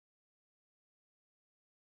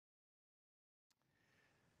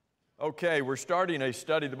Okay, we're starting a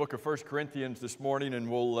study of the book of 1 Corinthians this morning, and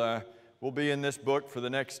we'll be in this book for the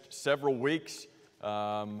next several weeks.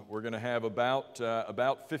 We're going to have about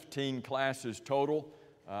 15 classes total,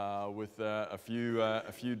 with a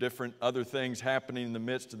few different other things happening in the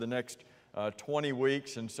midst of the next 20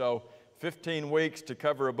 weeks, and so 15 weeks to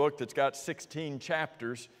cover a book that's got 16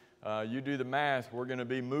 chapters. You do the math. We're going to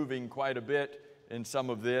be moving quite a bit in some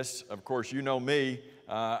of this. Of course, you know me.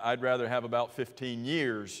 I'd rather have about 15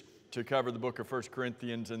 years to cover the book of 1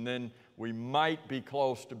 Corinthians, and then we might be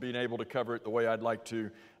close to being able to cover it the way I'd like to.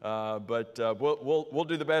 But we'll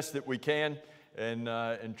do the best that we can,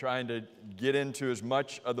 and trying to get into as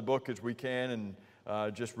much of the book as we can,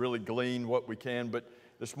 and just really glean what we can. But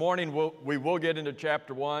this morning we will get into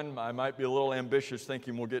chapter 1. I might be a little ambitious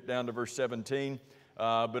thinking we'll get down to verse 17.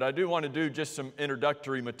 But I do want to do just some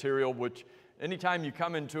introductory material, which anytime you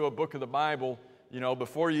come into a book of the Bible,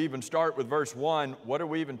 before you even start with verse 1, what are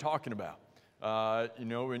we even talking about?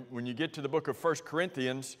 When you get to the book of 1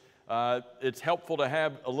 Corinthians, it's helpful to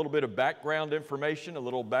have a little bit of background information, a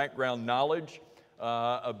little background knowledge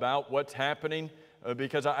about what's happening,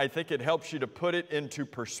 because I think it helps you to put it into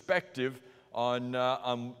perspective on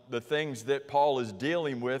the things that Paul is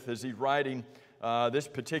dealing with as he's writing this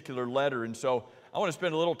particular letter. And so I want to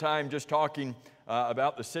spend a little time just talking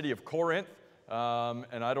about the city of Corinth.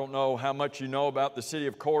 And I don't know how much you know about the city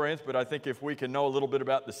of Corinth, but I think if we can know a little bit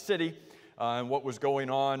about the city and what was going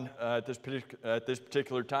on at this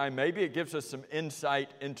particular time, maybe it gives us some insight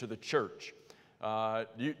into the church.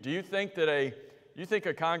 Do you think that a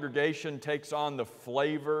congregation takes on the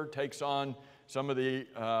flavor, takes on some of the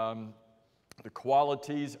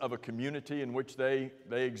qualities of a community in which they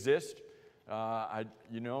exist? Dan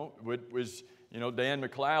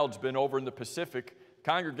McLeod's been over in the Pacific.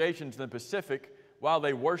 Congregations in the Pacific, while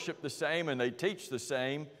they worship the same and they teach the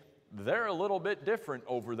same, they're a little bit different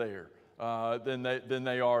over there than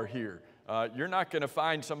they are here. You're not going to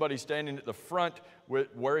find somebody standing at the front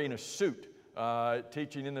wearing a suit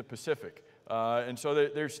teaching in the Pacific. And so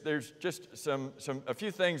there's just a few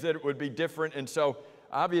things that would be different. And so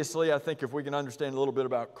obviously I think if we can understand a little bit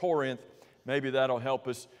about Corinth, maybe that'll help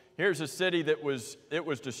us. Here's a city that was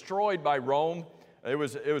destroyed by Rome. It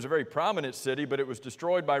was a very prominent city, but it was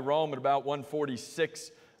destroyed by Rome at about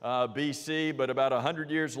 146 BC. But about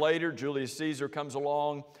 100 years later, Julius Caesar comes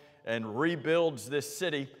along and rebuilds this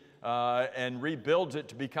city and rebuilds it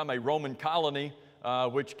to become a Roman colony,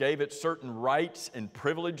 which gave it certain rights and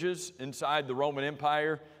privileges inside the Roman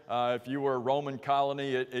Empire. If you were a Roman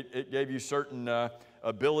colony, it gave you certain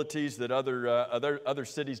abilities that other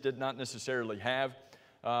cities did not necessarily have.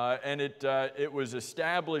 And it was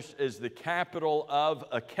established as the capital of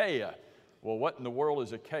Achaia. Well, what in the world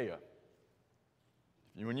is Achaia?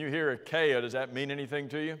 When you hear Achaia, does that mean anything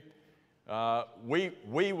to you?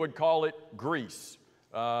 We would call it Greece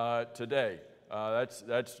today.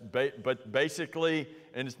 But basically,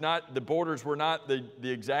 and it's not, the borders were not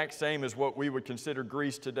the exact same as what we would consider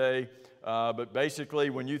Greece today. But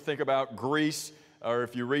basically, when you think about Greece, or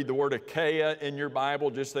if you read the word Achaia in your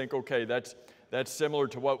Bible, just think, okay, that's similar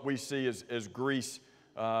to what we see as Greece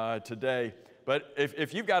today. But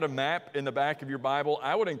if you've got a map in the back of your Bible,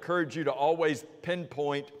 I would encourage you to always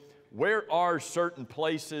pinpoint where are certain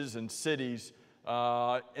places and cities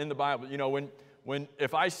in the Bible.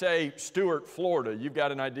 If I say Stuart, Florida, you've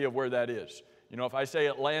got an idea of where that is. If I say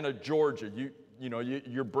Atlanta, Georgia,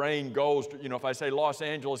 your brain goes to, if I say Los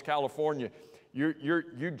Angeles, California,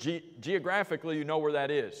 geographically you know where that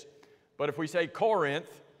is. But if we say Corinth,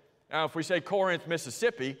 now, if we say Corinth,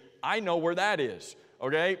 Mississippi, I know where that is,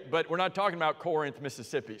 okay? But we're not talking about Corinth,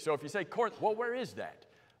 Mississippi. So if you say Corinth, well, where is that?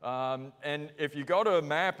 And if you go to a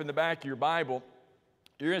map in the back of your Bible,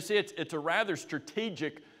 you're going to see it's a rather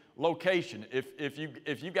strategic location.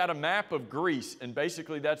 If you've got a map of Greece, and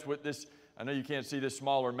basically that's what this, I know you can't see this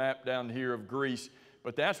smaller map down here of Greece,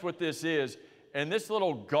 but that's what this is. And this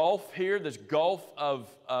little gulf here, this Gulf of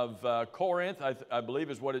Corinth, I believe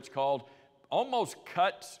is what it's called, almost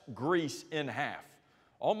cuts Greece in half,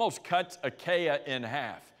 almost cuts Achaia in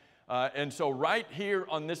half. And so right here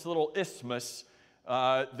on this little isthmus,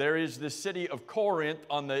 there is the city of Corinth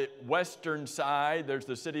on the western side. There's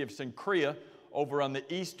the city of Cenchrea over on the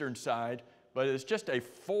eastern side. But it's just a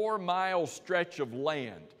 4-mile stretch of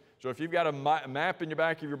land. So if you've got a map in your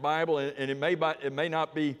back of your Bible, and it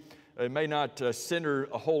may not center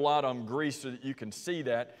a whole lot on Greece so that you can see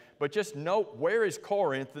that, but just note where is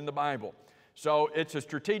Corinth in the Bible. So it's a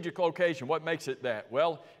strategic location. What makes it that?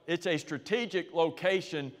 Well, it's a strategic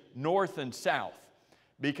location north and south,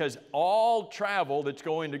 because all travel that's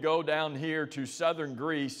going to go down here to southern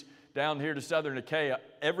Greece, down here to southern Achaia,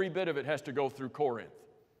 every bit of it has to go through Corinth.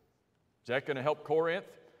 Is that going to help Corinth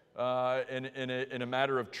in a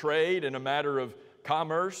matter of trade, in a matter of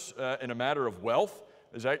commerce, in a matter of wealth?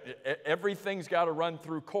 Everything's got to run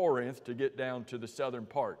through Corinth to get down to the southern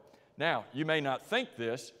part. Now, you may not think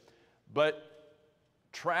this, but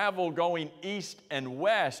travel going east and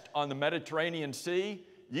west on the Mediterranean Sea,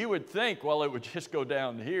 you would think, well, it would just go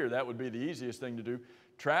down here. That would be the easiest thing to do.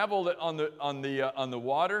 Travel on the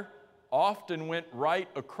water often went right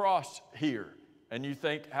across here. And you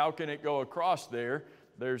think, how can it go across there?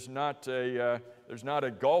 There's not a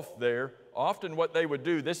gulf there. Often what they would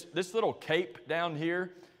do, this little cape down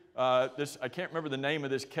here, I can't remember the name of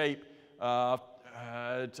this cape.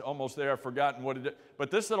 It's almost there. I've forgotten what it is.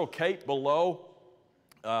 But this little cape below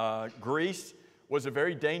Greece was a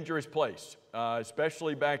very dangerous place,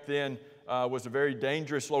 especially back then. Was a very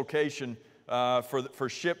dangerous location for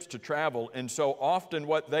ships to travel. And so often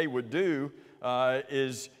what they would do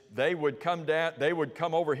is they would come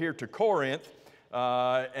over here to Corinth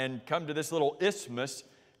and come to this little isthmus.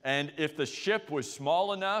 And if the ship was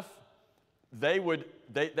small enough, they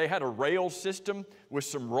had a rail system with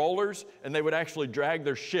some rollers, and they would actually drag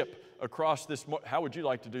their ship across this. How would you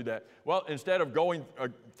like to do that? Well, instead of going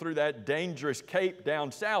through that dangerous cape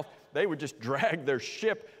down south, they would just drag their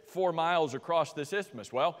ship 4 miles across this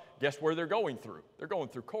isthmus. Well, guess where they're going through? They're going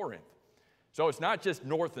through Corinth. So it's not just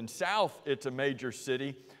north and south, it's a major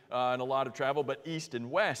city and a lot of travel, but east and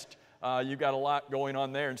west, you've got a lot going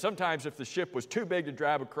on there. And sometimes if the ship was too big to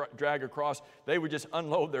drag across, they would just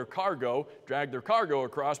unload their cargo, drag their cargo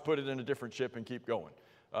across, put it in a different ship and keep going.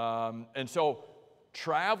 And so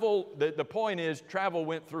travel, the point is travel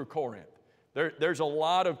went through Corinth. There's a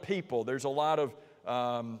lot of people, there's a lot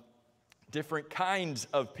of different kinds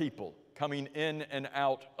of people coming in and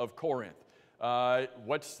out of Corinth.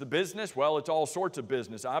 What's the business? Well, it's all sorts of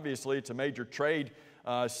business. Obviously, it's a major trade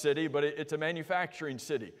city, but it's a manufacturing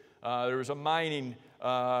city. There was some mining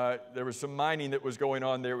that was going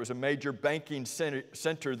on there. It was a major banking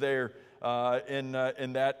center there in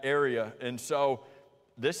that area. And so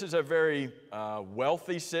this is a very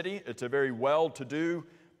wealthy city. It's a very well-to-do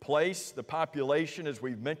place. The population, as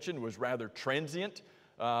we've mentioned, was rather transient.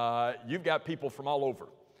 You've got people from all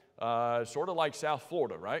over, sort of like South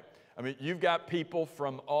Florida, right? I mean, you've got people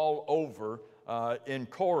from all over in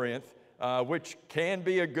Corinth, which can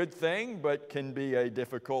be a good thing, but can be a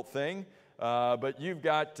difficult thing. But you've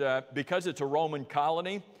got, because it's a Roman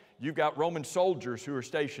colony, you've got Roman soldiers who are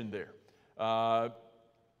stationed there.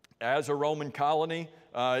 As a Roman colony,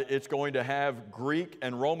 it's going to have Greek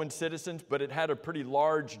and Roman citizens, but it had a pretty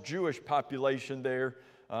large Jewish population there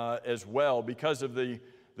as well. Because of the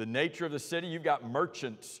nature of the city, you've got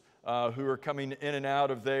merchants who are coming in and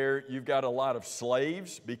out of there. You've got a lot of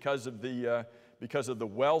slaves because of the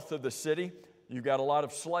wealth of the city. You've got a lot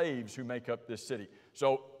of slaves who make up this city.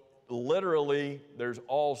 So literally, there's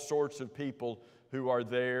all sorts of people who are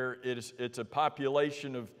there. It's a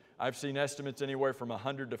population of, I've seen estimates anywhere from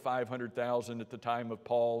 100 to 500,000 at the time of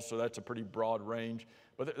Paul, so that's a pretty broad range.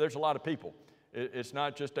 But there's a lot of people. It's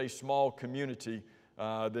not just a small community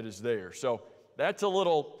that is there. So that's a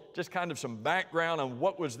little, just kind of some background on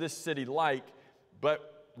what was this city like,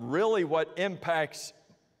 but really what impacts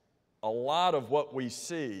a lot of what we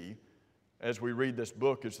see as we read this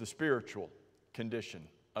book is the spiritual condition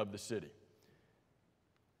of the city.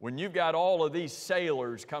 When you've got all of these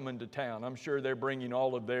sailors coming to town, I'm sure they're bringing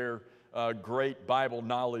all of their great Bible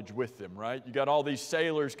knowledge with them, right? You got all these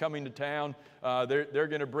sailors coming to town. They're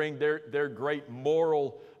going to bring their great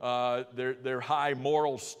moral, their high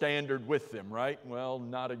moral standard with them, right? Well,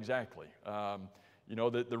 not exactly. You know,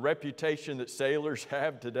 the reputation that sailors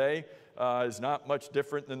have today is not much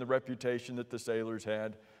different than the reputation that the sailors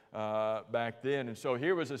had back then. And so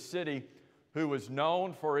here was a city who was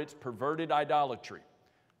known for its perverted idolatry.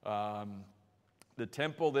 The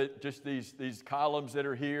temple, that just these columns that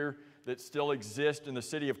are here that still exist in the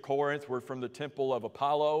city of Corinth were from the temple of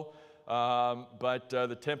Apollo, but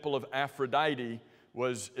the temple of Aphrodite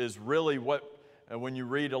is really what, when you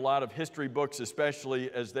read a lot of history books,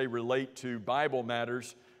 especially as they relate to Bible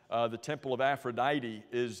matters, the temple of Aphrodite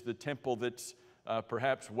is the temple that's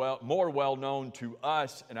perhaps more well known to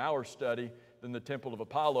us in our study than the temple of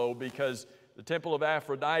Apollo, because the temple of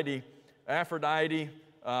Aphrodite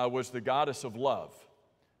was the goddess of love.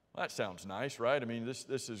 Well, that sounds nice, right? I mean,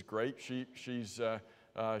 this is great. She's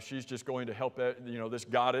just going to help, this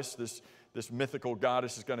goddess, this mythical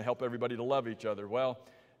goddess is going to help everybody to love each other. Well,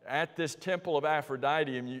 at this temple of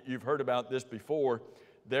Aphrodite, and you've heard about this before,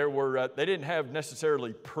 they didn't have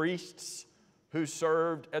necessarily priests who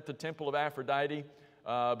served at the temple of Aphrodite,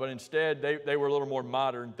 but instead they were a little more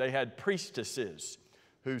modern. They had priestesses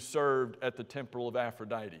who served at the temple of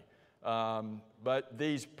Aphrodite. But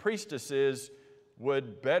these priestesses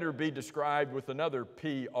would better be described with another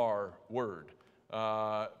PR word.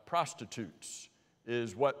 Prostitutes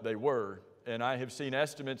is what they were. And I have seen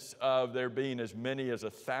estimates of there being as many as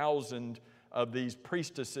 1,000 of these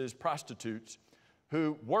priestesses, prostitutes,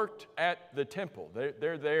 who worked at the temple.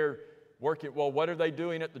 They're there working. Well, what are they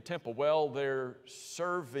doing at the temple? Well, they're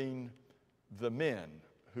serving the men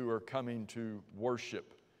who are coming to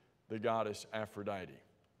worship the goddess Aphrodite.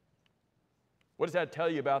 What does that tell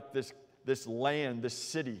you about this land, this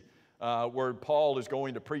city where Paul is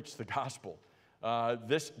going to preach the gospel?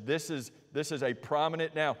 This is a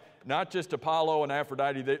prominent, now, not just Apollo and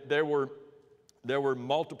Aphrodite, there were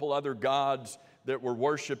multiple other gods that were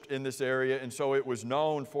worshiped in this area, and so it was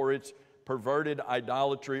known for its perverted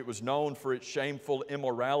idolatry. It was known for its shameful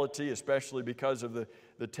immorality, especially because of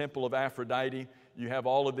the temple of Aphrodite. You have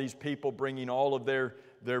all of these people bringing all of their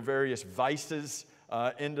various vices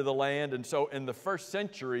into the land, and so in the first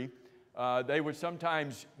century, they would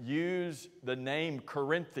sometimes use the name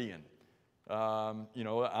Corinthian. I'm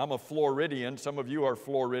a Floridian. Some of you are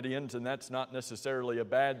Floridians, and that's not necessarily a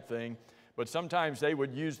bad thing. But sometimes they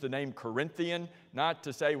would use the name Corinthian, not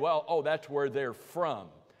to say, well, oh, that's where they're from,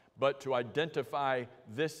 but to identify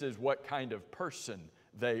this is what kind of person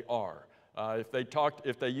they are. If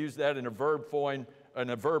they use that in a verb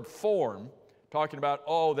form, talking about,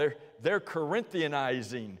 oh, they're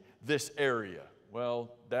Corinthianizing this area.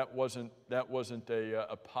 Well, that wasn't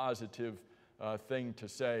a positive thing to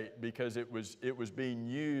say, because it was being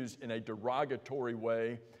used in a derogatory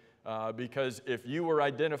way. Because if you were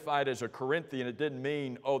identified as a Corinthian, it didn't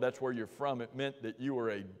mean, oh, that's where you're from. It meant that you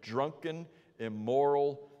were a drunken,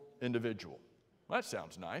 immoral individual. Well, that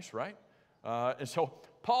sounds nice, right? And so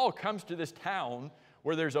Paul comes to this town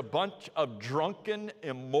where there's a bunch of drunken,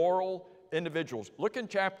 immoral individuals. Look in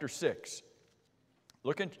chapter 6.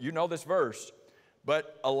 You know this verse,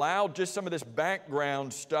 but allow just some of this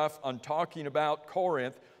background stuff on talking about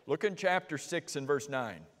Corinth. Look in chapter 6 and verse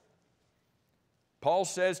 9. Paul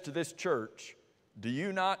says to this church, "Do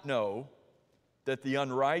you not know that the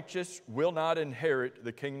unrighteous will not inherit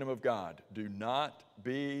the kingdom of God? Do not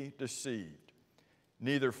be deceived.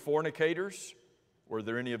 Neither fornicators," were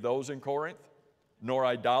there any of those in Corinth? "Nor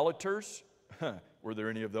idolaters," were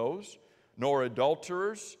there any of those? "Nor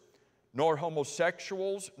adulterers, nor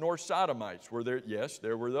homosexuals, nor sodomites," were there? Yes,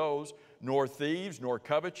 there were those. "Nor thieves, nor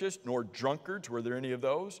covetous, nor drunkards," were there any of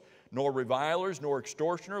those? "Nor revilers, nor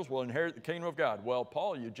extortioners will inherit the kingdom of God." Well,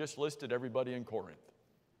 Paul, you just listed everybody in Corinth.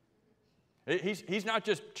 He's not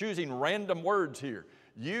just choosing random words here.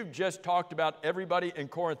 You've just talked about everybody in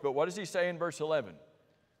Corinth, but what does he say in verse 11?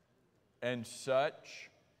 "And such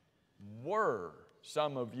were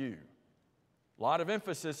some of you." A lot of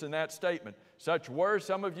emphasis in that statement. Such were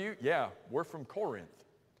some of you. Yeah, we're from Corinth.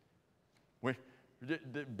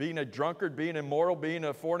 Being a drunkard, being immoral, being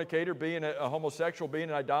a fornicator, being a homosexual, being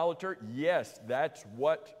an idolater, yes, that's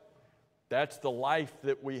the life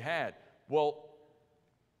that we had. Well,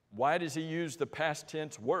 why does he use the past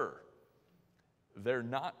tense were? They're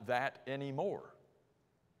not that anymore.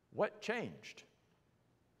 What changed?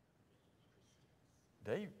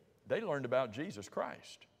 They learned about Jesus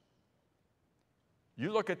Christ.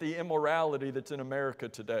 You look at the immorality that's in America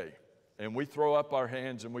today, and we throw up our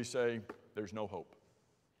hands and we say, there's no hope.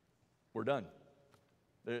 We're done.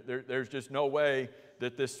 There's just no way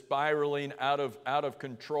that this spiraling out of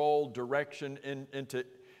control direction into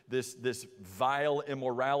this vile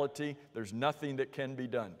immorality, there's nothing that can be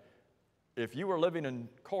done. If you were living in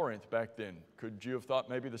Corinth back then, could you have thought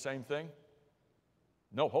maybe the same thing?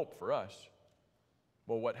 No hope for us.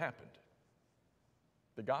 Well, what happened?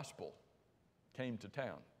 The gospel came to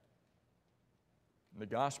town. The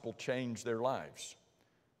gospel changed their lives.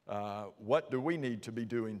 What do we need to be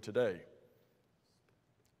doing today?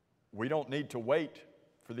 We don't need to wait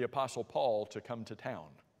for the Apostle Paul to come to town.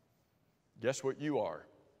 Guess what you are?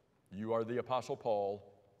 You are the Apostle Paul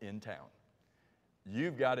in town.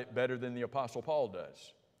 You've got it better than the Apostle Paul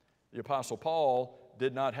does. The Apostle Paul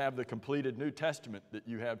did not have the completed New Testament that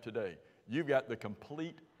you have today. You've got the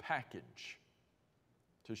complete package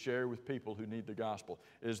to share with people who need the gospel.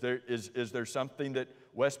 Is there something that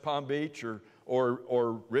West Palm Beach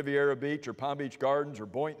or Riviera Beach or Palm Beach Gardens or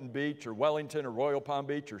Boynton Beach or Wellington or Royal Palm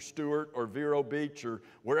Beach or Stewart or Vero Beach or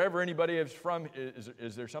wherever anybody is from,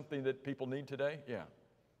 is there something that people need today? Yeah.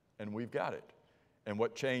 And we've got it. And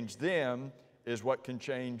what changed them is what can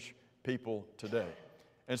change people today.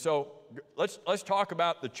 And so let's talk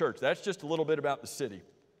about the church. That's just a little bit about the city.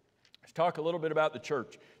 Let's talk a little bit about the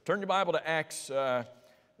church. Turn your Bible to Acts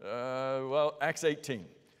 18.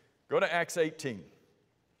 Go to Acts 18.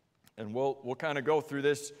 And we'll kind of go through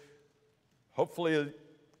this hopefully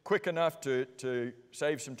quick enough to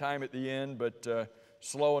save some time at the end, but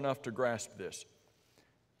slow enough to grasp this.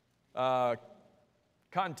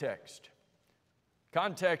 Context.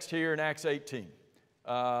 Context here in Acts 18.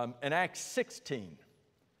 In Acts 16,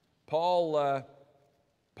 Paul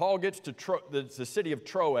gets to the city of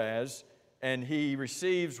Troas, and he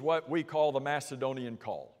receives what we call the Macedonian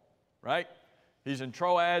call, right? He's in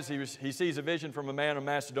Troas. He sees a vision from a man of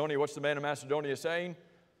Macedonia. What's the man of Macedonia saying?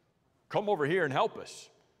 Come over here and help us.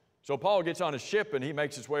 So Paul gets on a ship, and he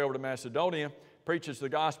makes his way over to Macedonia, preaches the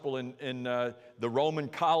gospel in the Roman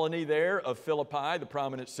colony there of Philippi, the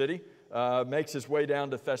prominent city, makes his way down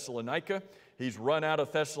to Thessalonica. He's run out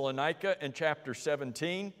of Thessalonica in chapter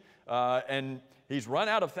 17, and he's run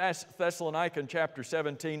out of Thessalonica in chapter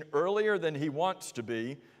 17 earlier than he wants to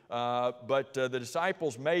be, but the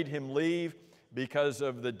disciples made him leave because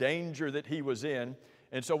of the danger that he was in.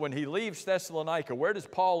 And so when he leaves Thessalonica, where does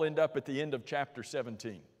Paul end up at the end of chapter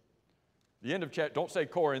 17? The end of chapter, don't say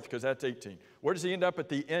Corinth because that's 18. Where does he end up at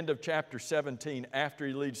the end of chapter 17 after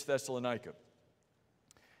he leaves Thessalonica?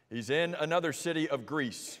 He's in another city of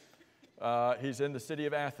Greece. He's in the city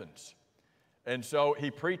of Athens. And so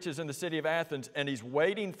he preaches in the city of Athens, and he's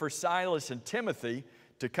waiting for Silas and Timothy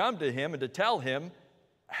to come to him and to tell him,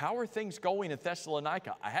 how are things going in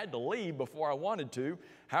Thessalonica? I had to leave before I wanted to.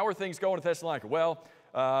 How are things going in Thessalonica? Well,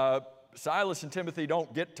 Silas and Timothy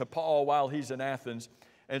don't get to Paul while he's in Athens.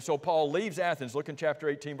 And so Paul leaves Athens. Look in chapter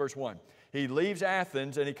 18, verse 1. He leaves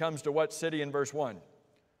Athens, and he comes to what city in verse 1?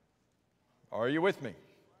 Are you with me?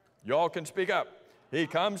 Y'all can speak up. He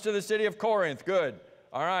comes to the city of Corinth. Good.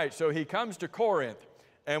 All right, so he comes to Corinth.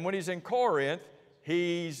 And when he's in Corinth,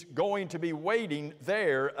 he's going to be waiting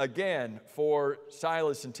there again for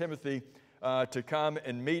Silas and Timothy to come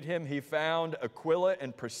and meet him. He found Aquila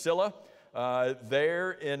and Priscilla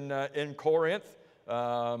there in Corinth.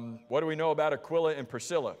 What do we know about Aquila and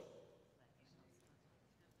Priscilla?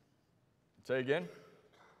 Say again?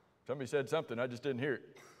 Somebody said something. I just didn't hear it.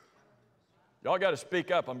 Y'all got to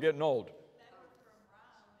speak up. I'm getting old.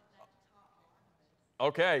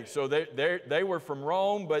 Okay, so they were from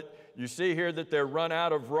Rome, but you see here that they're run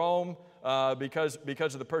out of Rome because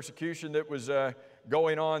of the persecution that was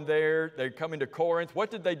going on there. They're coming to Corinth. What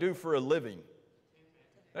did they do for a living?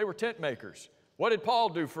 They were tent makers. What did Paul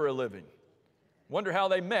do for a living? Wonder how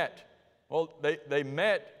they met. Well, they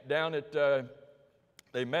met down at the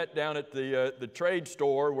trade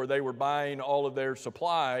store where they were buying all of their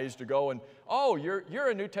supplies to go and, oh, you're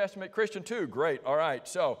a New Testament Christian too. Great. All right.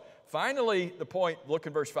 So finally, the point, look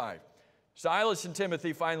in verse 5. Silas and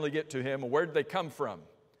Timothy finally get to him. And where did they come from?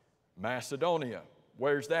 Macedonia.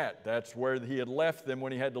 Where's that? That's where he had left them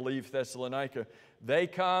when he had to leave Thessalonica. They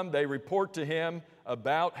come, they report to him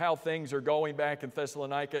about how things are going back in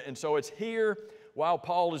Thessalonica. And so it's here while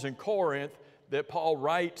Paul is in Corinth that Paul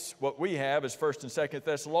writes what we have as 1st and 2nd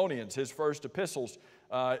Thessalonians. His first epistles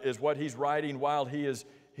is what he's writing while he is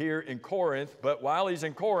here in Corinth. But while he's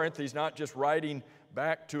in Corinth, he's not just writing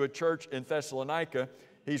back to a church in Thessalonica.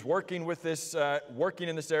 He's working with this, working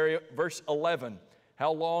in this area. Verse 11.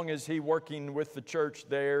 How long is he working with the church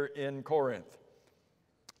there in Corinth?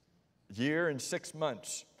 A year and 6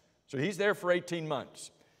 months. So he's there for 18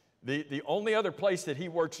 months. The only other place that he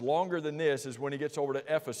works longer than this is when he gets over to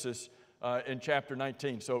Ephesus in chapter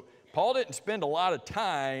 19. So Paul didn't spend a lot of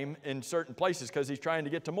time in certain places because he's trying to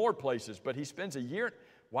get to more places, but he spends a year.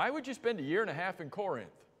 Why would you spend a year and a half in Corinth?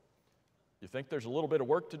 You think there's a little bit of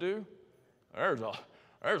work to do? There's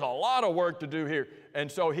a lot of work to do here.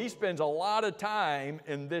 And so he spends a lot of time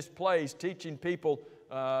in this place teaching people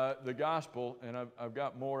the gospel. And I've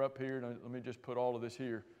got more up here. Let me just put all of this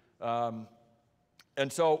here.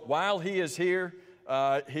 And so while he is here,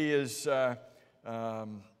 he is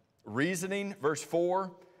reasoning. Verse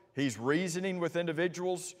 4, he's reasoning with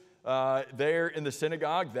individuals there in the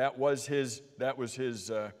synagogue. That was his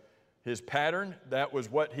pattern. That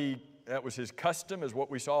was his custom, is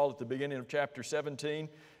what we saw at the beginning of chapter 17,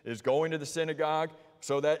 is going to the synagogue.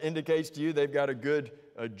 So that indicates to you they've got a good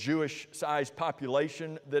Jewish-sized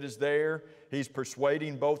population that is there. He's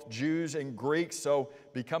persuading both Jews and Greeks. So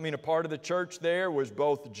becoming a part of the church there was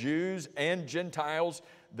both Jews and Gentiles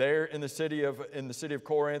there in the city of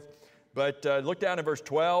Corinth. But look down at verse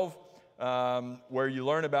 12, where you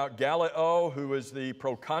learn about Gallio, who was the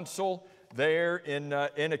proconsul there in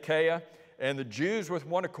Achaia. And the Jews with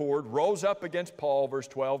one accord rose up against Paul, verse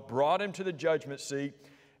 12, brought him to the judgment seat.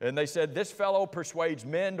 And they said, this fellow persuades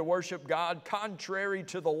men to worship God contrary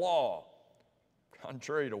to the law.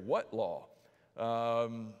 Contrary to what law?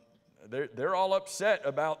 They're all upset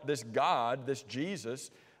about this God, this Jesus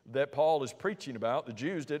that Paul is preaching about.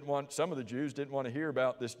 Some of the Jews didn't want to hear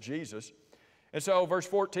about this Jesus. And so, verse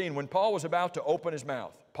 14, when Paul was about to open his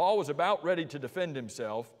mouth, Paul was about ready to defend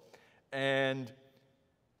himself, and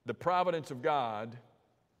the providence of God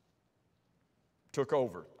took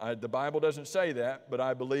over. The Bible doesn't say that, but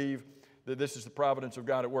I believe that this is the providence of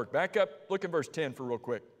God at work. Back up, look at verse 10 for real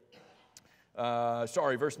quick.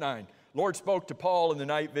 Verse 9. Lord spoke to Paul in the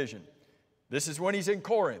night vision. This is when he's in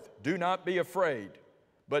Corinth. Do not be afraid,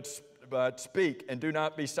 but speak and do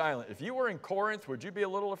not be silent. If you were in Corinth, would you be a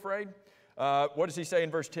little afraid? What does he say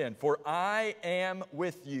in verse 10? For I am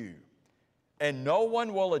with you, and no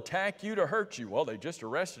one will attack you to hurt you. Well, they just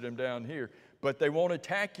arrested him down here, but they won't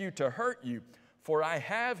attack you to hurt you, for I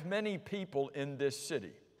have many people in this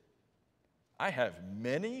city. I have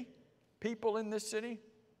many people in this city?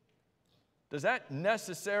 Does that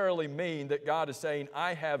necessarily mean that God is saying,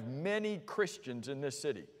 I have many Christians in this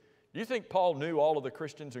city? Do you think Paul knew all of the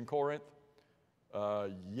Christians in Corinth?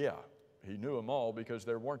 Yeah, he knew them all because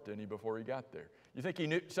there weren't any before he got there. You think he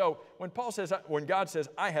knew? So when God says,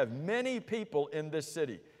 I have many people in this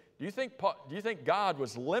city, do you think God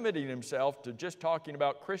was limiting himself to just talking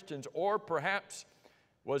about Christians, or perhaps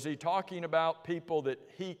was he talking about people that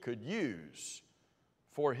he could use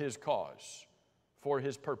for his cause, for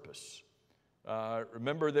his purpose?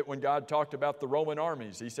 Remember that when God talked about the Roman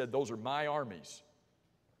armies, he said, those are my armies.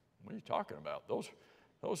 What are you talking about? Those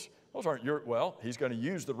aren't your, well, he's going to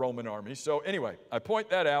use the Roman armies. So anyway, I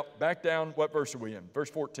point that out. Back down, what verse are we in?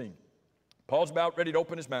 Verse 14. Paul's about ready to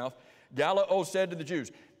open his mouth. Gallio said to the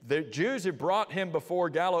Jews, the Jews have brought him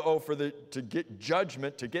before Gallio to get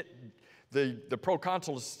judgment, to get the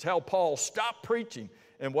proconsul to tell Paul, stop preaching.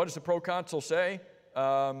 And what does the proconsul say?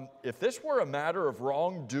 If this were a matter of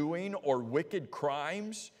wrongdoing or wicked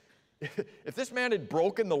crimes, if this man had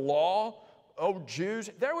broken the law, oh Jews,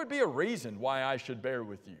 there would be a reason why I should bear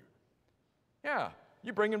with you. Yeah,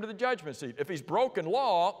 you bring him to the judgment seat. If he's broken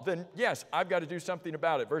law, then yes, I've got to do something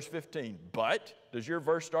about it. Verse 15, but, does your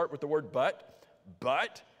verse start with the word but?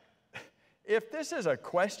 But, if this is a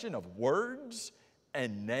question of words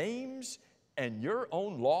and names and your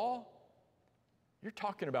own law, you're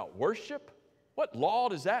talking about worship? What law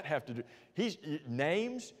does that have to do?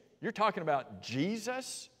 Names? You're talking about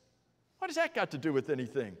Jesus? What does that got to do with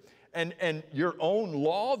anything? And your own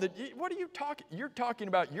law? What are you talking? You're talking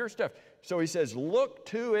about your stuff. So he says, look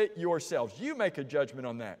to it yourselves. You make a judgment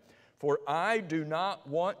on that. For I do not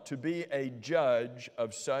want to be a judge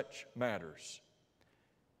of such matters.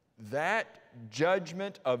 That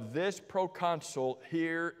judgment of this proconsul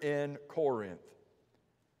here in Corinth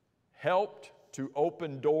helped to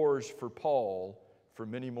open doors for Paul for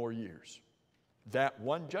many more years. That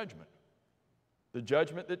one judgment. The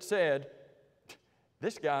judgment that said,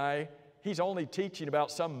 this guy, he's only teaching about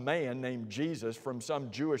some man named Jesus from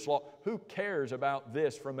some Jewish law. Who cares about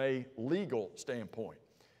this from a legal standpoint?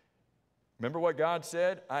 Remember what God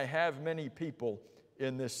said? I have many people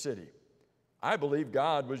in this city. I believe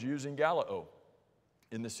God was using Gallio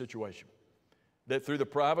in this situation. That through the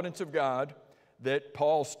providence of God, that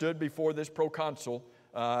Paul stood before this proconsul,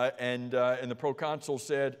 and the proconsul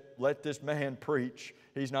said, let this man preach.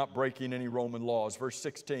 He's not breaking any Roman laws. Verse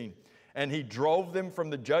 16, and he drove them from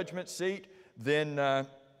the judgment seat. Then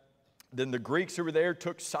the Greeks who were there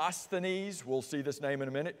took Sosthenes, we'll see this name in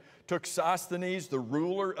a minute, took Sosthenes, the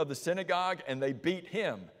ruler of the synagogue, and they beat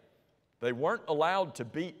him. They weren't allowed to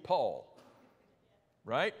beat Paul,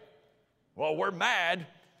 right? Well, we're mad.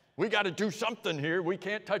 We got to do something here. We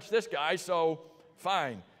can't touch this guy, so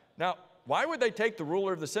fine. Now, why would they take the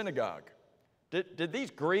ruler of the synagogue? Did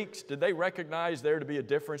these Greeks, did they recognize there to be a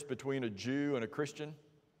difference between a Jew and a Christian?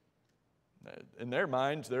 In their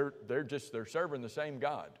minds, they're serving the same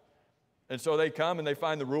God. And so they come and they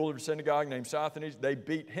find the ruler of the synagogue named Sosthenes. They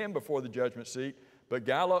beat him before the judgment seat, but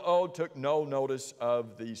Gallio took no notice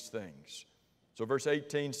of these things. So verse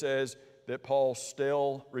 18 says that Paul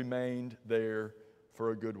still remained there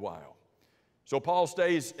for a good while. So Paul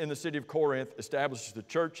stays in the city of Corinth, establishes the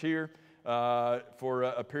church here for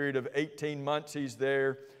a period of 18 months. He's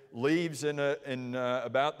there, leaves in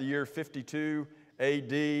about the year 52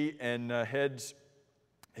 AD, and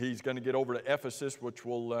he's going to get over to Ephesus, which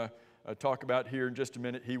we'll talk about here in just a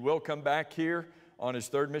minute. He will come back here on his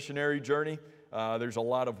third missionary journey. There's a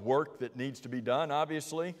lot of work that needs to be done,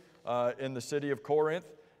 obviously, in the city of Corinth.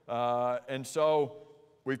 And so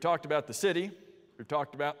we've talked about the city. We've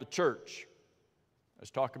talked about the church.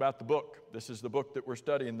 Let's talk about the book. This is the book that we're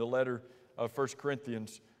studying, the letter of 1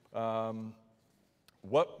 Corinthians.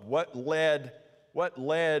 What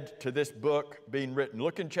led to this book being written?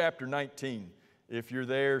 Look in chapter 19. If you're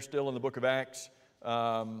there still in the book of Acts,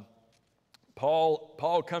 Paul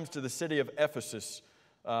comes to the city of Ephesus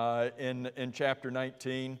in chapter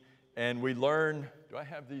 19, And we learn, do I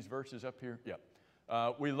have these verses up here?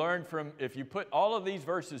 Yeah. We learn from, if you put all of these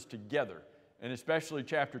verses together, and especially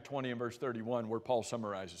chapter 20 and verse 31 where Paul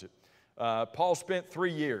summarizes it. Paul spent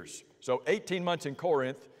 3 years. So 18 months in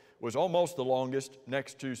Corinth was almost the longest,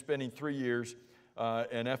 next to spending 3 years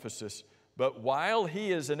in Ephesus. But while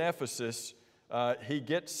he is in Ephesus, he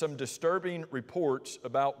gets some disturbing reports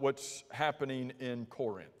about what's happening in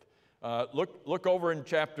Corinth. Look over in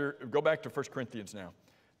go back to 1 Corinthians now.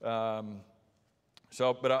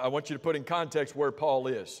 But I want you to put in context where Paul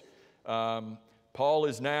is. Paul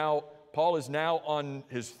is now on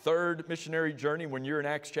his third missionary journey. When you're in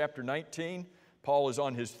Acts chapter 19, Paul is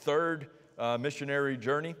on his third missionary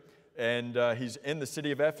journey, and he's in the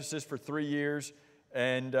city of Ephesus for 3 years,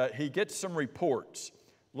 and he gets some reports.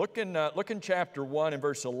 Look in chapter 1 and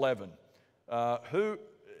verse 11.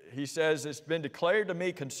 He says, "It's been declared to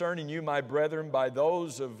me concerning you, my brethren, by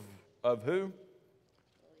those of who?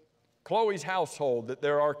 Chloe's household, that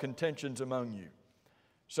there are contentions among you."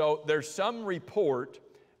 So there's some report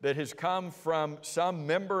that has come from some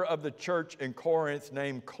member of the church in Corinth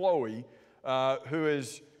named Chloe, who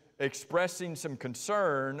is expressing some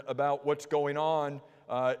concern about what's going on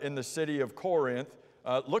in the city of Corinth.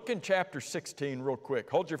 Look in chapter 16 real quick.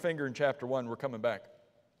 Hold your finger in chapter 1. We're coming back.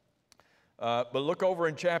 But look over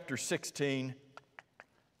in chapter 16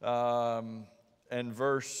 and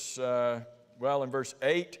verse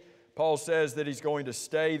 8. Paul says that he's going to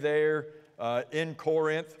stay there in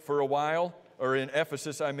Corinth for a while, or in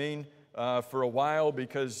Ephesus, for a while,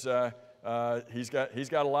 because he's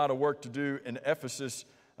got a lot of work to do in Ephesus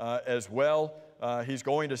as well. He's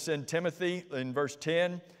going to send Timothy in verse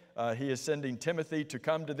 10. He is sending Timothy to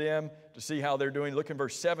come to them to see how they're doing. Look in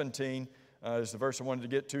verse 17, is the verse I wanted to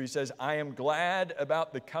get to. He says, "I am glad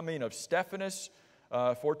about the coming of Stephanas,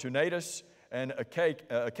 Fortunatus, and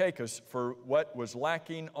Achaicus, for what was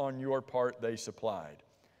lacking on your part they supplied."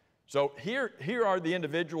 So here are the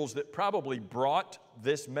individuals that probably brought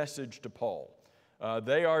this message to Paul.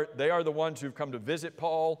 They are the ones who've come to visit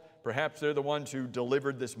Paul. Perhaps they're the ones who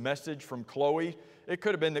delivered this message from Chloe. It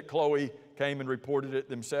could have been that Chloe came and reported it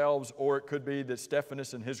themselves, or it could be that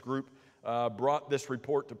Stephanas and his group brought this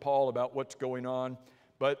report to Paul about what's going on.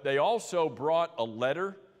 But they also brought a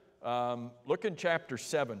letter. Look in chapter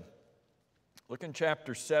 7. Look in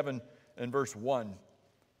chapter 7 and verse 1,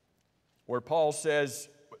 where Paul says,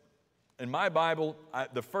 in my Bible,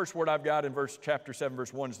 the first word I've got in chapter 7,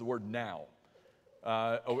 verse 1 is the word now.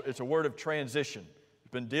 It's a word of transition.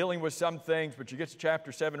 He's been dealing with some things, but you get to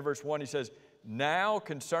chapter 7 and verse 1, he says, "Now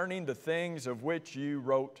concerning the things of which you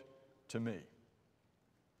wrote to me."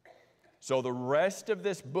 So the rest of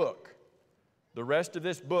this book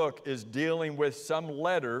is dealing with some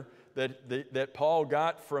letter that Paul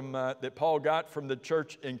got from the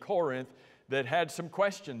church in Corinth that had some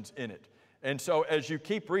questions in it. And so as you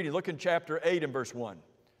keep reading, look in chapter 8 and verse 1.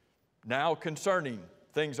 "Now concerning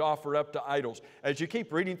things offered up to idols." As you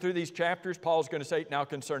keep reading through these chapters, Paul's going to say, "Now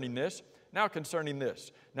concerning this, now concerning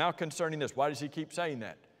this, now concerning this." Why does he keep saying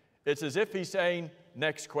that? It's as if he's saying,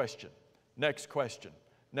 "Next question, next question,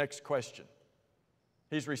 next question."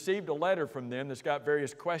 He's received a letter from them that's got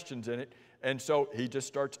various questions in it, and so he just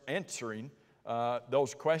starts answering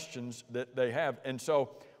those questions that they have. And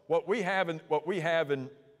so what we have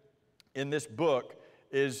in this book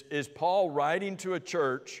is Paul writing to a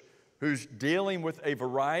church who's dealing with a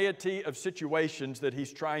variety of situations that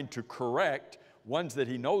he's trying to correct, ones that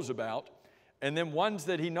he knows about, and then ones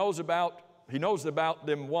that he knows about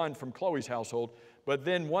them, one from Chloe's household, but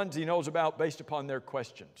then ones he knows about based upon their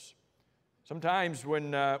questions. Sometimes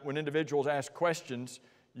when individuals ask questions,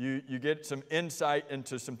 you get some insight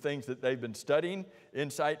into some things that they've been studying,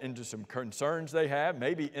 insight into some concerns they have,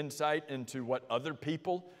 maybe insight into what other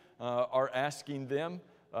people are asking them.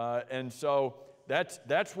 And so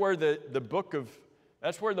that's where the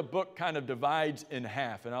book kind of divides in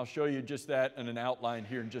half. And I'll show you just that in an outline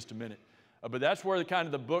here in just a minute. But that's where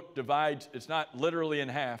the book divides. It's not literally in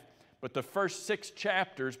half, but the first 6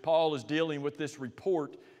 chapters, Paul is dealing with this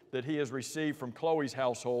report that he has received from Chloe's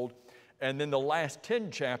household. And then the last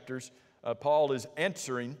 10 chapters, Paul is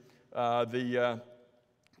answering the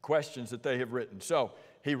questions that they have written. So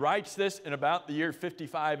he writes this in about the year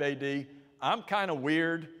 55 AD. I'm kind of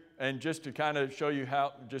weird, and just to kind of show you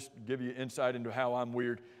just give you insight into how I'm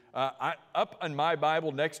weird. Up in my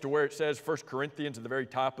Bible, next to where it says 1 Corinthians at the very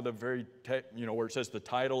top of where it says the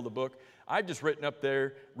title of the book, I've just written up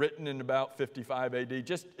there, written in about 55 AD.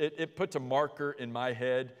 Just it puts a marker in my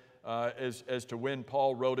head as to when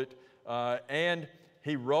Paul wrote it. And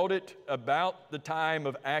he wrote it about the time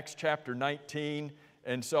of Acts chapter 19.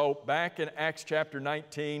 And so back in Acts chapter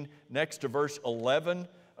 19, next to verse 11,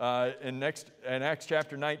 In Acts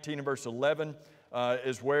chapter 19 and verse 11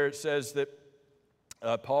 is where it says that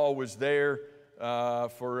Paul was there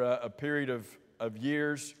for a period of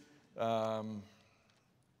years. Paul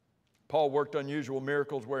worked unusual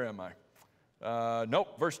miracles. Where am I?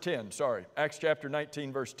 Nope, verse 10, sorry. Acts chapter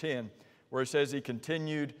 19, verse 10, where it says he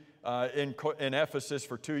continued in Ephesus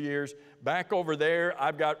for 2 years. Back over there,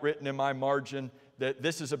 I've got written in my margin that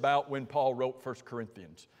this is about when Paul wrote 1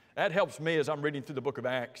 Corinthians. That helps me as I'm reading through the book of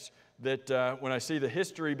Acts, that when I see the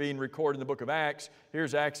history being recorded in the book of Acts,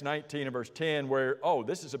 here's Acts 19 and verse 10 where, oh,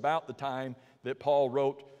 this is about the time that Paul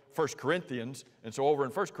wrote 1 Corinthians. And so over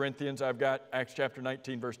in 1 Corinthians, I've got Acts chapter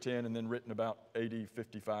 19, verse 10, and then written about AD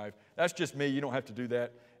 55. That's just me. You don't have to do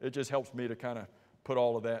that. It just helps me to kind of put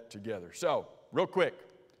all of that together. So, real quick,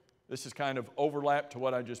 this is kind of overlap to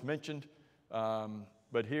what I just mentioned.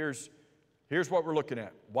 But here's what we're looking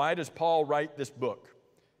at. Why does Paul write this book?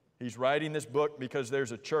 He's writing this book because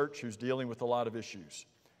there's a church who's dealing with a lot of issues.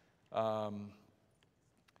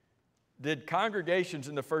 Did congregations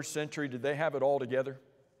in the first century, did they have it all together?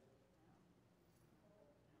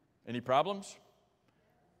 Any problems?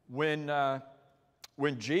 When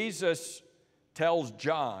Jesus tells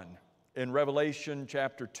John in Revelation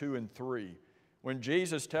chapter 2 and 3, when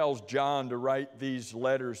Jesus tells John to write these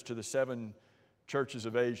letters to the 7 churches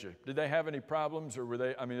of Asia, did they have any problems, or were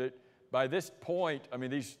they, by this point,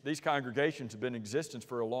 these congregations have been in existence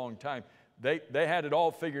for a long time. They had it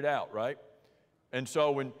all figured out, right? And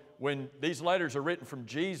so when these letters are written from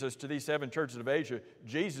Jesus to these 7 churches of Asia,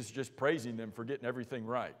 Jesus is just praising them for getting everything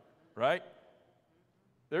right?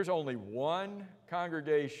 There's only one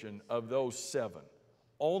congregation of those 7,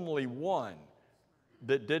 only one,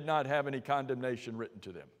 that did not have any condemnation written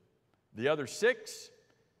to them. The other 6,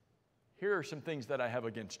 here are some things that I have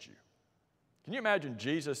against you. Can you imagine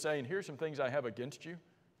Jesus saying, here's some things I have against you?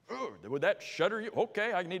 Oh, would that shudder you?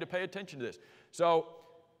 Okay, I need to pay attention to this. So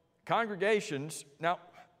congregations, now,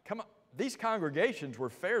 come on, these congregations were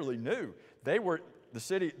fairly new. They were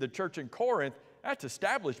the church in Corinth, that's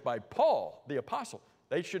established by Paul, the apostle.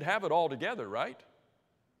 They should have it all together, right?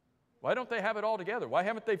 Why don't they have it all together? Why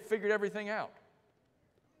haven't they figured everything out?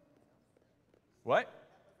 What?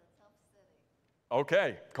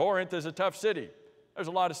 Okay, Corinth is a tough city. There's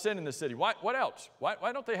a lot of sin in the city. What else?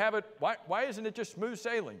 Why don't they have it? Why isn't it just smooth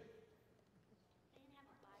sailing?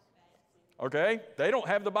 Okay, they don't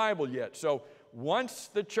have the Bible yet. So once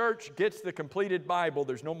the church gets the completed Bible,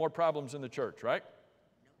 there's no more problems in the church, right?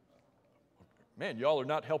 Man, y'all are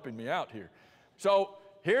not helping me out here. So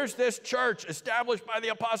here's this church established by the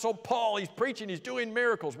Apostle Paul. He's preaching, he's doing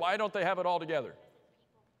miracles. Why don't they have it all together?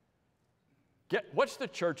 What's the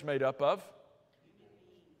church made up of?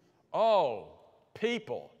 Oh,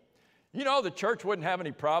 people. You know, the church wouldn't have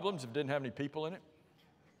any problems if it didn't have any people in it.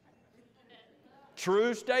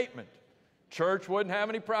 True statement. Church wouldn't have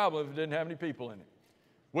any problems if it didn't have any people in it.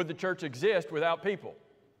 Would the church exist without people?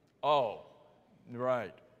 Oh,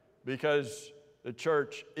 right. Because the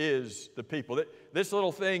church is the people. This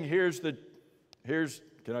little thing, here's,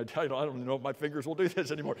 can I tell you, I don't know if my fingers will do this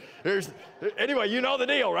anymore. Anyway, you know the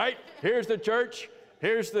deal, right? Here's the church.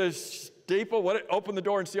 Here's the steeple. Open the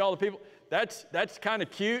door and see all the people. That's kind of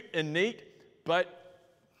cute and neat, but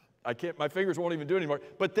my fingers won't even do it anymore.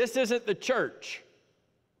 But this isn't the church.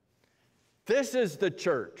 This is the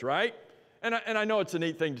church, right? And I know it's a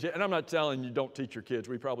neat thing to do, and I'm not telling you don't teach your kids.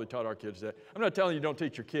 We probably taught our kids that. I'm not telling you don't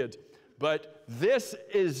teach your kids, but this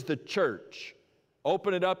is the church.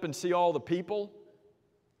 Open it up and see all the people.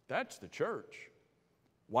 That's the church.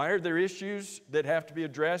 Why are there issues that have to be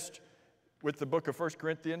addressed with the book of 1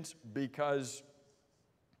 Corinthians? Because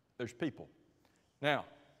there's people. Now,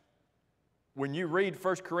 when you read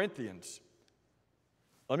 1 Corinthians,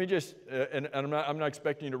 let me just, and I'm not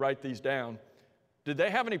expecting you to write these down. Did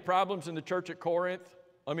they have any problems in the church at Corinth?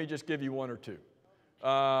 Let me just give you one or two.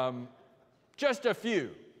 Just a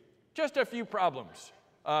few problems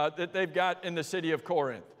that they've got in the city of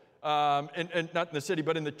Corinth. And not in the city,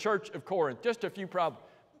 but in the church of Corinth. Just a few problems.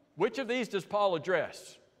 Which of these does Paul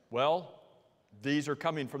address? Well, these are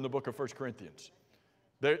coming from the book of 1 Corinthians.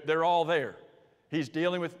 They're all there. He's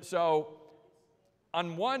dealing with, so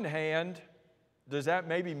on one hand, does that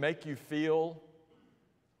maybe make you feel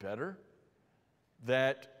better?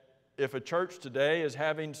 That if a church today is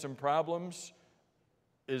having some problems,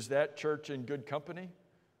 is that church in good company?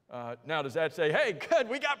 Now, does that say, hey, good,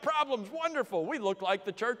 we got problems, wonderful, we look like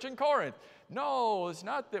the church in Corinth? No, it's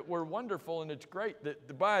not that we're wonderful and it's great,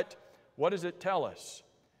 but what does it tell us?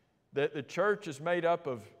 That the church is made up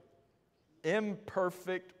of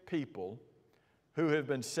imperfect people who have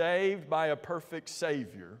been saved by a perfect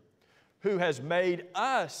Savior, who has made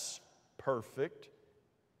us perfect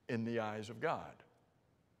in the eyes of God.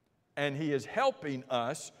 And He is helping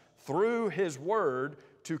us through His Word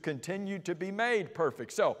to continue to be made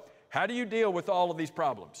perfect. So, how do you deal with all of these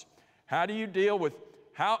problems? How do you deal with,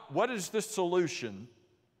 what is the solution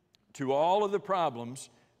to all of the problems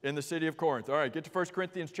in the city of Corinth? All right, get to 1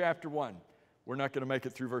 Corinthians chapter 1. We're not going to make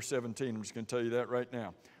it through verse 17. I'm just going to tell you that right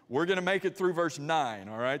now. We're going to make it through verse 9,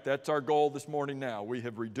 all right? That's our goal this morning now. We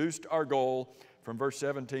have reduced our goal from verse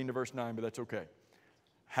 17 to verse 9, but that's okay.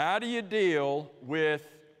 How do you deal with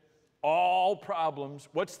all problems?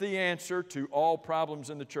 What's the answer to all problems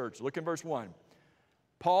in the church? Look in verse 1.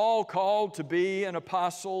 Paul called to be an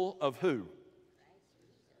apostle of who?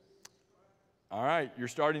 All right, you're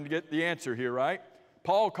starting to get the answer here, right?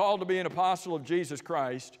 Paul called to be an apostle of Jesus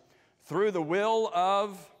Christ through the will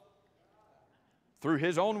of, through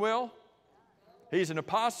his own will? He's an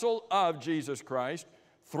apostle of Jesus Christ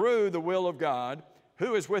through the will of God.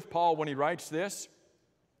 Who is with Paul when he writes this?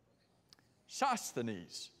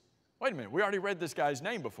 Sosthenes. Wait a minute, we already read this guy's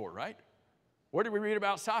name before, right? What did we read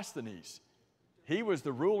about Sosthenes? He was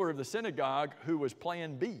the ruler of the synagogue who was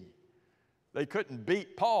plan B. They couldn't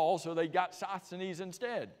beat Paul, so they got Sosthenes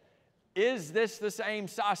instead. Is this the same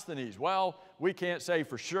Sosthenes? Well, we can't say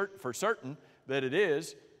for certain that it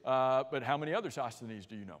is, but how many other Sosthenes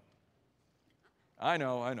do you know? I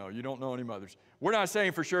know, you don't know any others. We're not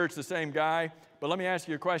saying for sure it's the same guy, but let me ask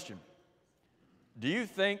you a question. Do you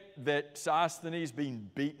think that Sosthenes being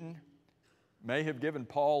beaten may have given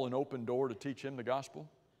Paul an open door to teach him the gospel?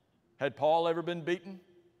 Had Paul ever been beaten?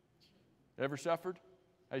 Ever suffered?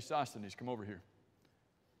 Hey, Sosthenes, come over here.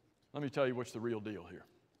 Let me tell you what's the real deal here.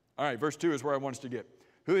 All right, verse 2 is where I want us to get.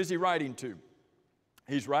 Who is he writing to?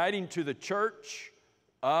 He's writing to the church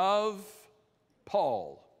of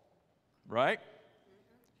Paul, right?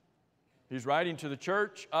 He's writing to the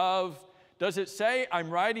church of, does it say I'm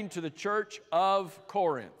writing to the church of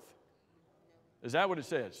Corinth? Is that what it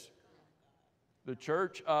says? The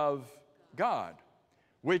church of God,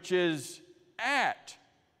 which is at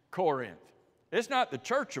Corinth. It's not the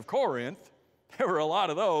church of Corinth. There were a lot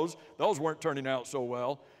of those. Those weren't turning out so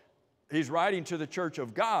well. He's writing to the church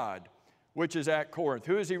of God, which is at Corinth.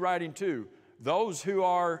 Who is he writing to? Those who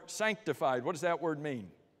are sanctified. What does that word mean?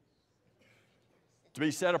 To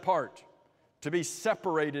be set apart. To be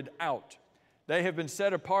separated out. They have been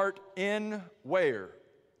set apart in where?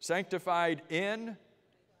 Sanctified in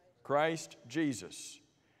Christ Jesus.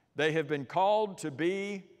 They have been called to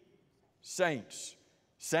be saints.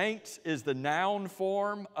 Saints is the noun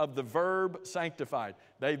form of the verb sanctified.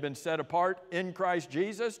 They've been set apart in Christ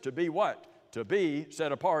Jesus to be what? To be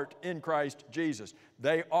set apart in Christ Jesus.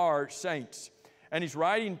 They are saints. And he's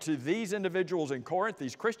writing to these individuals in Corinth,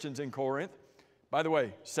 these Christians in Corinth. By the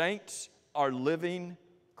way, saints are living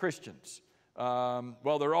Christians.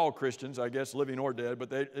 Well, they're all Christians, I guess, living or dead,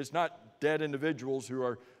 but it's not dead individuals who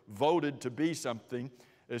are voted to be something.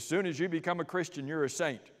 As soon as you become a Christian, you're a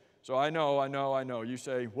saint. So I know. You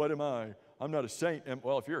say, what am I? I'm not a saint. And,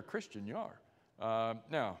 well, if you're a Christian, you are.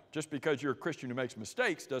 Now, just because you're a Christian who makes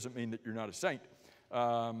mistakes doesn't mean that you're not a saint.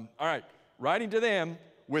 All right, writing to them,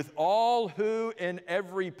 with all who in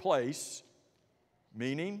every place,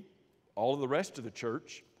 meaning all of the rest of the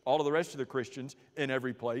church, all of the rest of the Christians in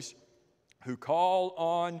every place, who call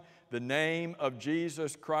on the name of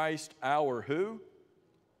Jesus Christ, our who?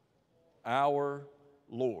 Our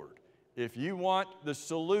Lord. If you want the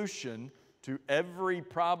solution to every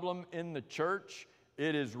problem in the church,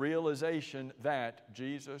 it is realization that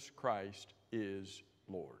Jesus Christ is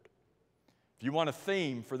Lord. If you want a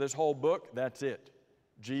theme for this whole book, that's it.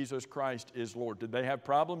 Jesus Christ is Lord. Did they have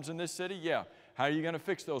problems in this city? Yeah. How are you going to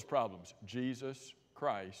fix those problems? Jesus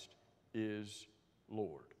Christ is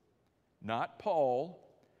Lord. Not Paul,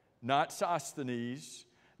 not Sosthenes,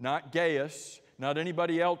 not Gaius, not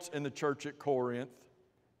anybody else in the church at Corinth.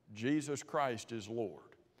 Jesus Christ is Lord.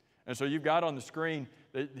 And so you've got on the screen,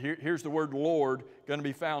 here's the word Lord, going to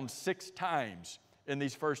be found 6 times in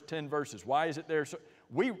these first 10 verses. Why is it there? So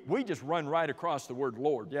we just run right across the word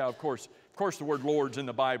Lord. Yeah, of course the word Lord's in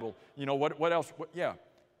the Bible. You know, what else? Yeah.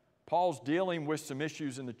 Paul's dealing with some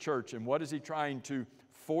issues in the church, and what is he trying to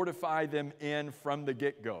fortify them in from the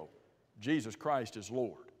get-go? Jesus Christ is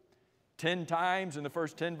Lord. 10 times in the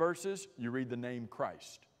first 10 verses, you read the name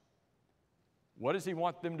Christ. What does he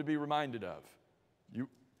want them to be reminded of?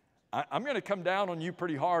 I'm going to come down on you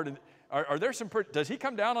pretty hard. And are there some? Does he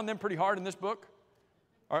come down on them pretty hard in this book?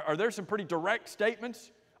 Are there some pretty direct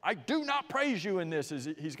statements? I do not praise you in this, as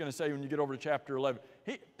he's going to say when you get over to chapter 11.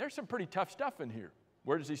 There's some pretty tough stuff in here.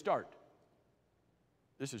 Where does he start?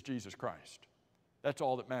 This is Jesus Christ. That's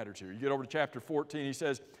all that matters here. You get over to chapter 14, he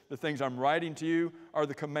says, the things I'm writing to you are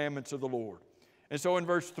the commandments of the Lord. And so in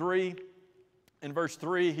verse 3,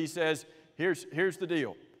 he says, here's the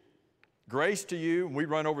deal. Grace to you, and we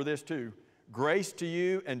run over this too. Grace to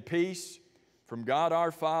you and peace from God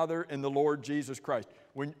our Father and the Lord Jesus Christ.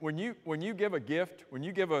 When you give a gift, when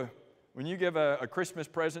you give a Christmas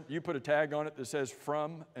present, you put a tag on it that says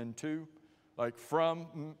from and to, like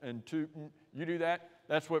from and to. You do that,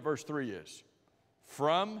 that's what verse 3 is.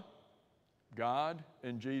 From God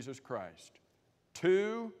and Jesus Christ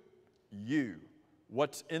to you.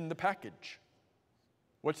 What's in the package?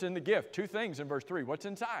 What's in the gift? Two things in verse 3. What's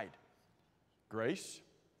inside? Grace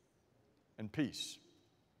and peace.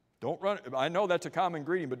 Don't run. I know that's a common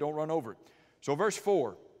greeting, but don't run over it. So verse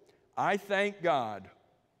 4, I thank God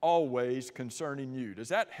always concerning you. Does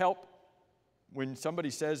that help when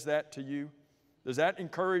somebody says that to you? Does that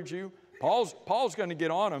encourage you? Paul's going to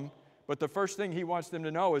get on them, but the first thing he wants them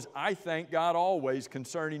to know is, I thank God always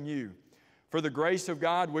concerning you. For the grace of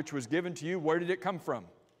God which was given to you, where did it come from?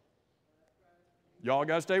 Y'all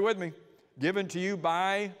got to stay with me. Given to you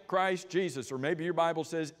by Christ Jesus, or maybe your Bible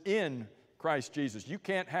says in Christ Jesus. You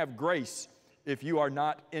can't have grace if you are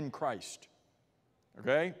not in Christ.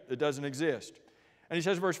 Okay? It doesn't exist. And he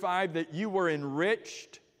says, verse 5, that you were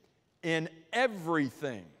enriched in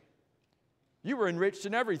everything. You were enriched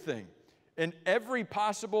in everything. In every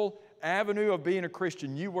possible avenue of being a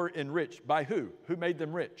Christian, you were enriched. By who? Who made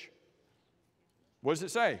them rich? What does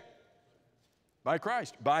it say? By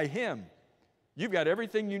Christ. By Him. You've got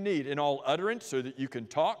everything you need in all utterance so that you can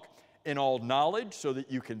talk, in all knowledge so that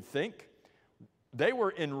you can think. They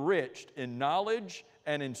were enriched in knowledge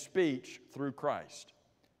and in speech through Christ.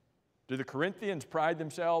 Do the Corinthians pride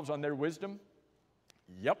themselves on their wisdom?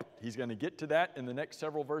 Yep, he's going to get to that in the next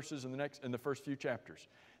several verses in the first few chapters.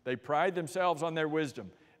 They pride themselves on their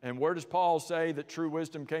wisdom. And where does Paul say that true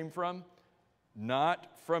wisdom came from? Not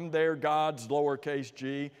from their gods, lowercase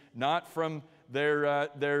g, not from their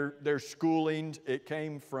schoolings. It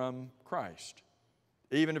came from Christ.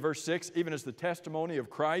 Even in verse 6, even as the testimony of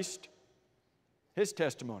Christ, His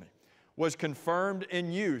testimony, was confirmed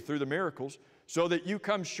in you through the miracles, so that you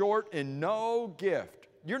come short in no gift.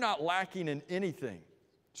 You're not lacking in anything.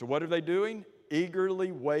 So what are they doing?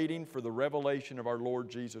 Eagerly waiting for the revelation of our Lord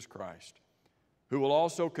Jesus Christ, who will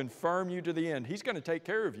also confirm you to the end. He's going to take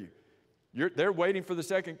care of you. They're waiting for the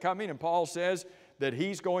second coming, and Paul says that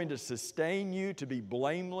He's going to sustain you to be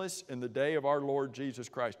blameless in the day of our Lord Jesus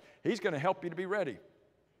Christ. He's going to help you to be ready.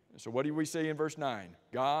 So what do we see in verse 9?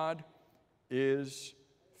 God is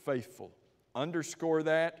faithful. Underscore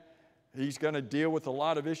that. He's going to deal with a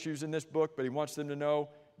lot of issues in this book, but he wants them to know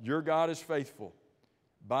your God is faithful,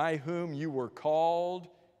 by whom you were called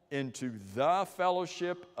into the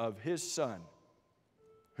fellowship of His Son.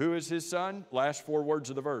 Who is His Son? Last four words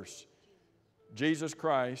of the verse. Jesus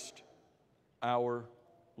Christ, our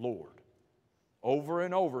Lord. Over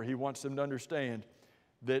and over, he wants them to understand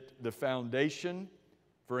that the foundation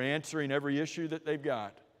for answering every issue that they've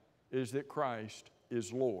got is that Christ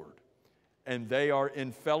is Lord. And they are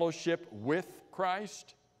in fellowship with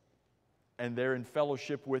Christ, and they're in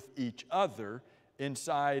fellowship with each other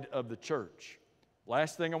inside of the church.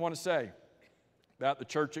 Last thing I want to say about the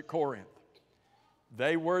church at Corinth.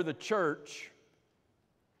 They were the church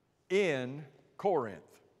in Corinth.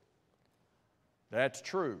 That's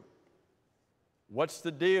true. What's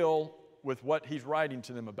the deal with what he's writing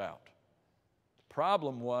to them about? The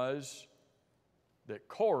problem was that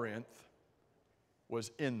Corinth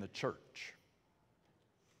was in the church.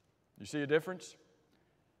 You see a difference?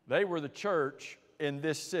 They were the church in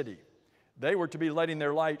this city. They were to be letting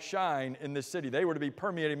their light shine in this city. They were to be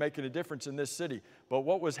permeating, making a difference in this city. But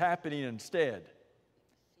what was happening instead?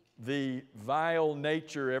 The vile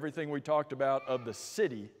nature, everything we talked about of the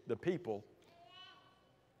city, the people,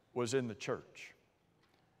 was in the church.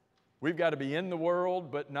 We've got to be in the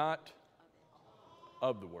world, but not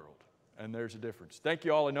of the world. And there's a difference. Thank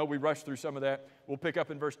you all. I know we rushed through some of that. We'll pick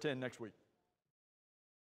up in verse 10 next week.